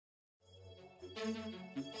Your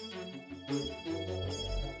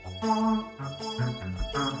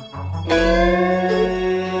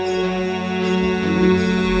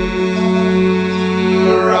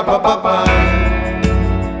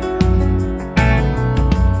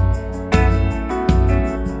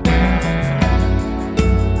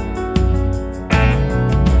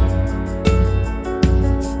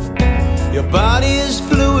body is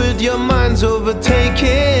fluid, your mind's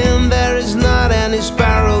overtaken. There is not any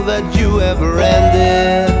spiral that you ever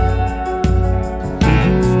ended.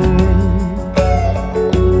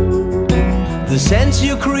 The sense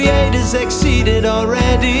you create is exceeded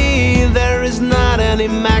already. There is not any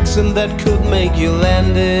maxim that could make you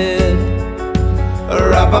land it.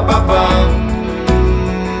 Ra-ba-ba-bum.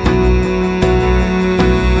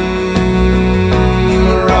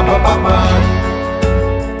 Ra-ba-ba-bum.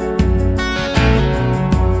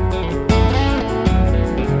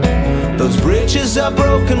 Those bridges are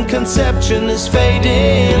broken, conception is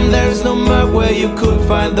fading. There's no murk where you could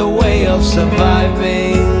find the way of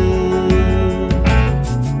surviving.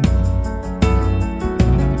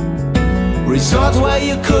 Resorts where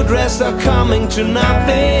you could rest are coming to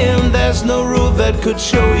nothing. There's no route that could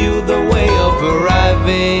show you the way of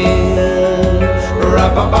arriving.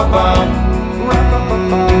 Ra-ba-ba-bum.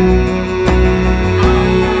 Ra-ba-ba-bum.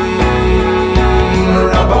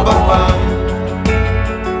 Ra-ba-ba-bum.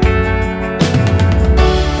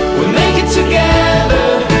 We make it together,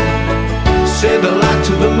 say the light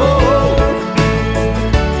to the moon.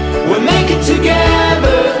 We make it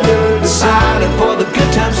together, deciding for the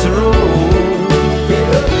good times to rule.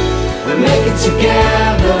 We make it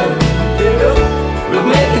together, we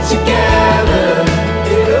make it together.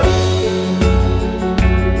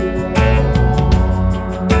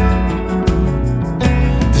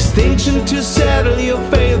 Distinction to settle your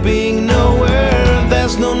fail being nowhere.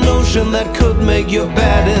 There's no notion that could make your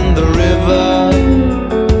bed in the river.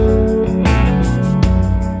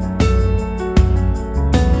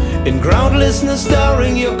 In groundlessness,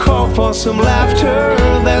 stirring your call for some laughter.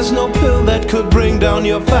 There's no pill that could bring down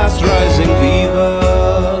your fast rising fever.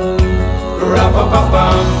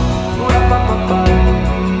 Ra-ba-ba-bum. Ra-ba-ba-bum.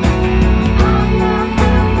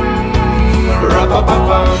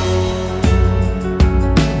 Ra-ba-ba-bum.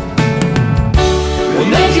 We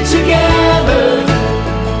make it together,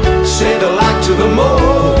 say the light to the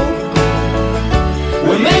moon.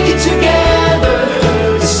 We make it together,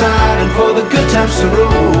 deciding for the good times to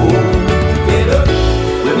rule.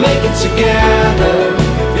 We make it together,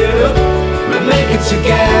 we make it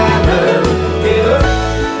together,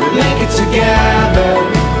 we make it together,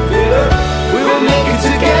 we will make it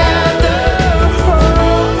together.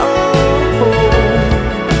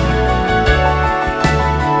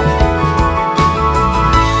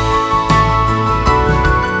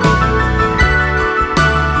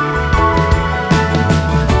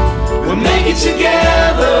 We make it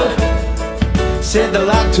together, set the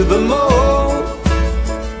light to the moon.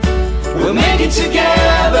 We'll make it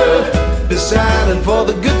together, deciding for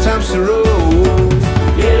the good times to rule.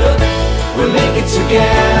 We'll make it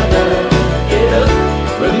together,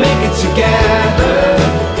 we'll make it together,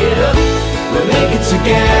 we'll make it together, we'll make it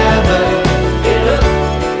together,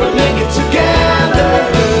 we'll make it together,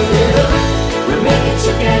 make it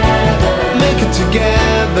together, we'll make it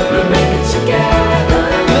together, make it together,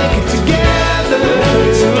 make it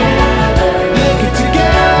together, make it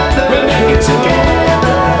together, we'll make it together.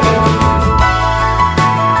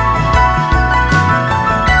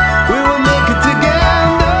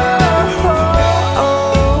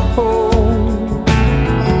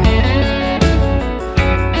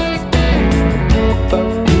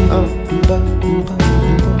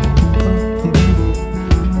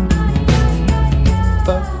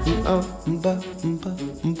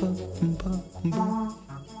 Ba